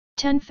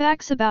10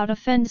 Facts about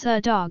Affen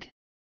Tzu Dog.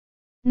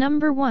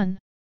 Number 1.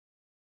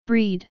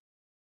 Breed.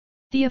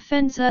 The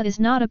Affen Tzu is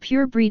not a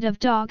pure breed of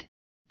dog,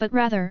 but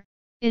rather,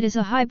 it is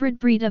a hybrid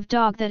breed of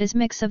dog that is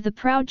mix of the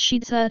proud Shih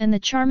Tzu and the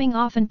charming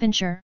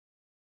Affenpinscher.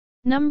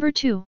 Number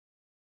 2.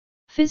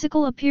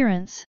 Physical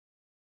appearance.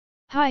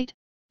 Height,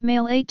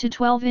 male 8 to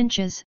 12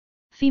 inches,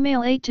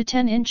 female 8 to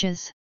 10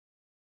 inches.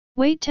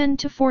 Weight 10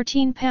 to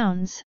 14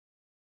 pounds.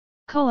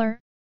 Color,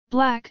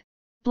 black,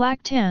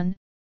 black tan,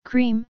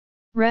 cream,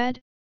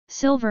 red,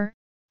 silver,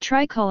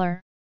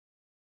 tricolor.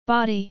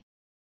 Body.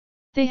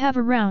 They have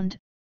a round,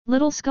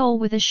 little skull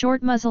with a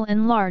short muzzle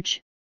and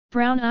large,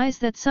 brown eyes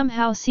that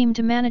somehow seem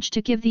to manage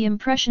to give the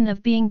impression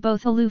of being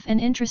both aloof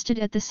and interested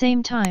at the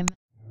same time.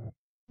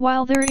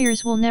 While their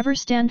ears will never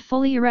stand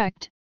fully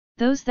erect,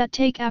 those that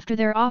take after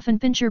their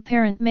Affenpinscher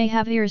parent may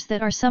have ears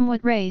that are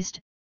somewhat raised,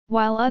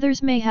 while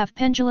others may have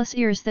pendulous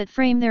ears that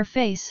frame their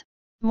face,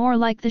 more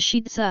like the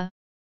Shih Tzu.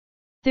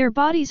 Their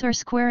bodies are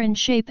square in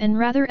shape and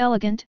rather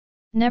elegant,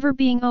 never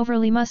being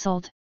overly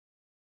muscled.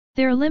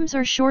 Their limbs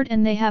are short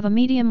and they have a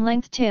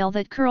medium-length tail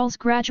that curls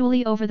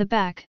gradually over the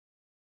back.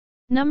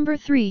 Number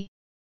 3.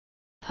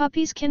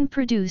 Puppies can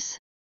produce.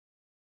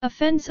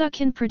 Affen Tzu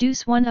can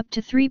produce 1 up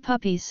to 3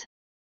 puppies.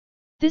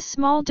 This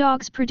small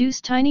dogs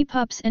produce tiny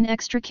pups and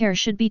extra care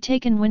should be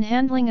taken when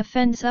handling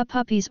Affen Tzu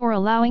puppies or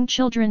allowing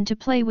children to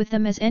play with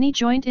them, as any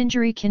joint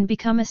injury can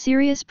become a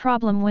serious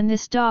problem when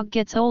this dog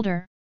gets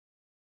older.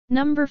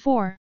 Number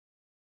 4.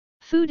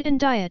 Food and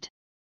diet.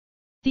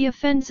 The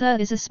Affen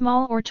Tzu is a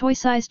small or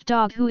toy-sized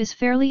dog who is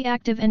fairly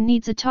active and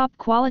needs a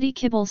top-quality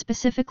kibble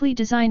specifically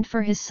designed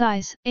for his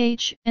size,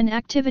 age, and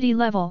activity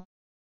level.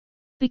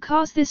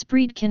 Because this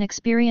breed can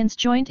experience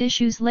joint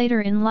issues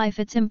later in life,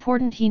 it's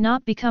important he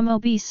not become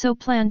obese, so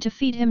plan to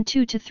feed him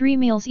 2 to 3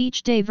 meals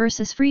each day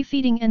versus free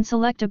feeding, and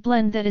select a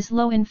blend that is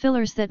low in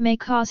fillers that may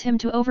cause him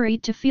to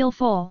overeat to feel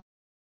full.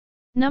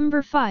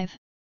 Number 5.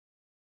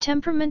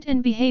 Temperament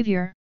and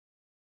behavior.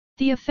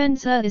 The Affen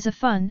Tzu is a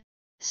fun,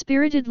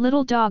 spirited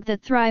little dog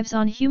that thrives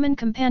on human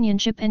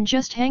companionship and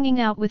just hanging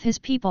out with his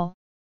people.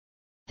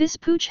 This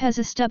pooch has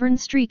a stubborn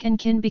streak and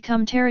can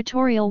become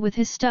territorial with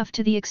his stuff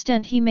to the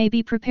extent he may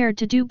be prepared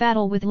to do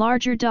battle with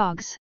larger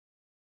dogs.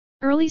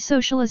 Early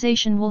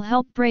socialization will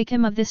help break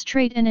him of this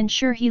trait and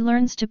ensure he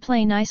learns to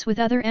play nice with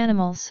other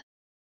animals.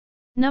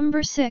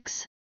 Number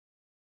 6.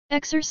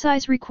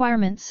 Exercise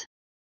requirements.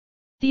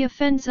 The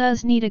Affen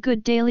Tzus need a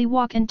good daily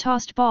walk, and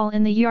tossed ball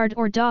in the yard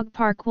or dog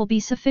park will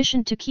be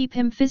sufficient to keep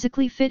him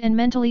physically fit and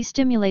mentally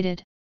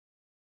stimulated.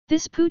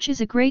 This pooch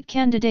is a great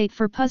candidate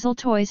for puzzle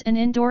toys and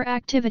indoor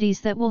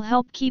activities that will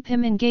help keep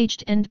him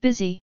engaged and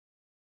busy.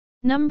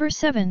 Number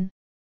 7.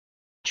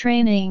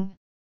 Training.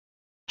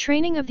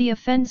 Training of the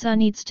Affen Tzu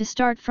needs to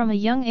start from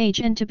a young age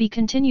and to be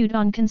continued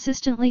on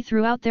consistently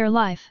throughout their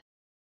life.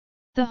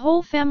 The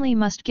whole family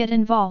must get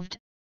involved,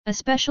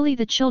 especially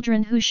the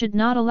children, who should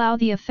not allow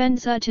the Affen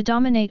Tzu to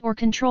dominate or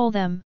control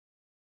them.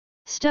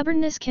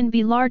 Stubbornness can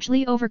be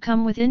largely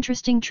overcome with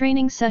interesting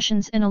training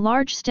sessions and a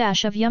large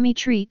stash of yummy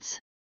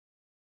treats.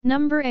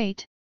 Number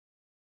 8.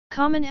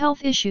 Common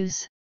health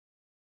issues.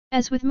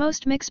 As with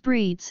most mixed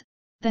breeds,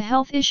 the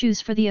health issues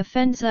for the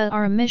Affen Tzu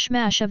are a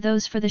mishmash of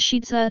those for the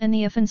Shih Tzu and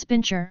the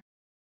Affenpinscher.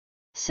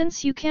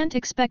 Since you can't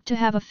expect to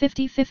have a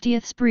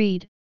 50-50th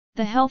breed,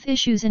 the health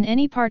issues in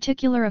any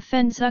particular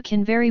Affen Tzu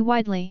can vary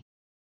widely.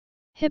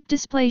 Hip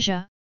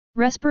dysplasia,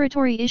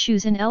 respiratory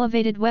issues in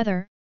elevated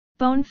weather,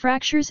 bone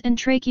fractures and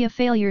trachea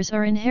failures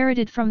are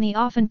inherited from the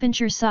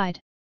Affenpinscher side.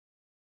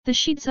 The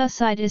Shih Tzu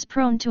side is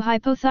prone to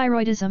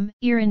hypothyroidism,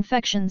 ear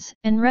infections,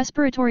 and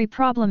respiratory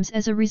problems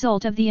as a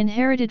result of the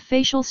inherited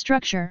facial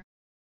structure.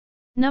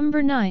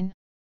 Number 9.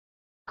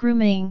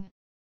 Grooming.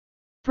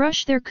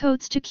 Brush their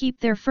coats to keep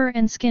their fur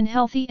and skin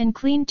healthy and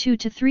clean 2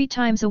 to 3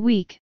 times a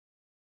week.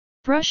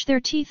 Brush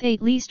their teeth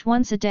at least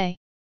once a day.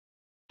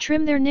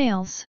 Trim their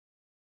nails.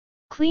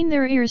 Clean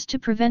their ears to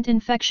prevent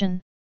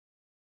infection.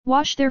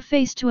 Wash their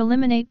face to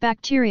eliminate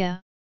bacteria.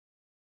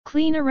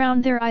 Clean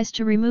around their eyes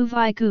to remove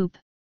eye goop.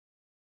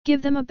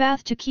 Give them a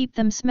bath to keep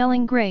them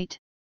smelling great.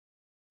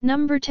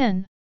 Number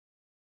 10.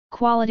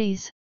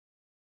 Qualities.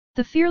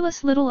 The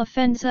fearless little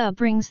Affen Tzu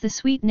brings the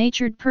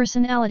sweet-natured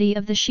personality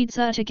of the Shih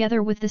Tzu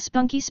together with the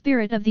spunky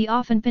spirit of the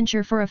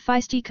Affenpinscher for a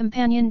feisty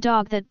companion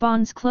dog that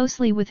bonds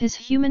closely with his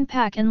human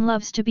pack and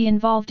loves to be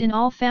involved in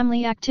all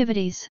family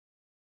activities.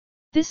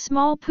 This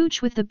small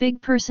pooch with the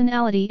big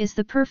personality is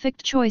the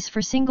perfect choice for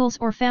singles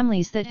or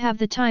families that have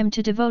the time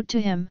to devote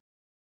to him.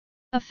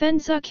 Affen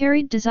Tzu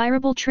carried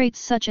desirable traits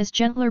such as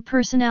gentler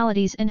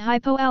personalities and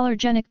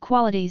hypoallergenic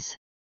qualities.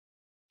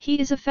 He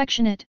is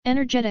affectionate,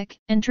 energetic,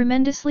 and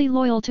tremendously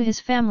loyal to his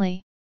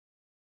family.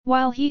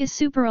 While he is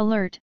super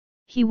alert,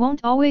 he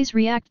won't always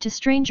react to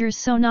strangers,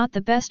 so not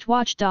the best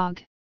watchdog.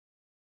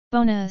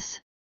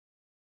 Bonus.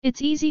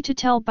 It's easy to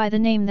tell by the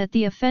name that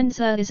the Affen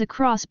Tzu is a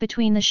cross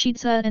between the Shih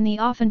Tzu and the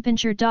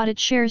Affenpinscher. It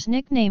shares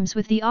nicknames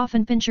with the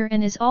Affenpinscher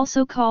and is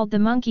also called the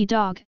monkey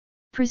dog,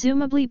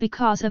 presumably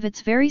because of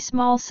its very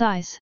small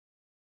size.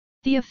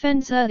 The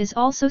Affen Tzu is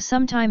also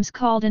sometimes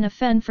called an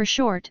Affen for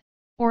short,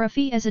 or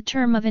Affi as a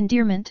term of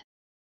endearment.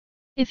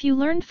 If you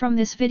learned from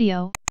this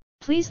video,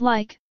 please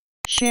like,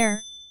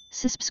 share,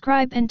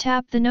 subscribe and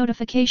tap the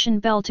notification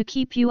bell to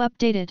keep you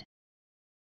updated.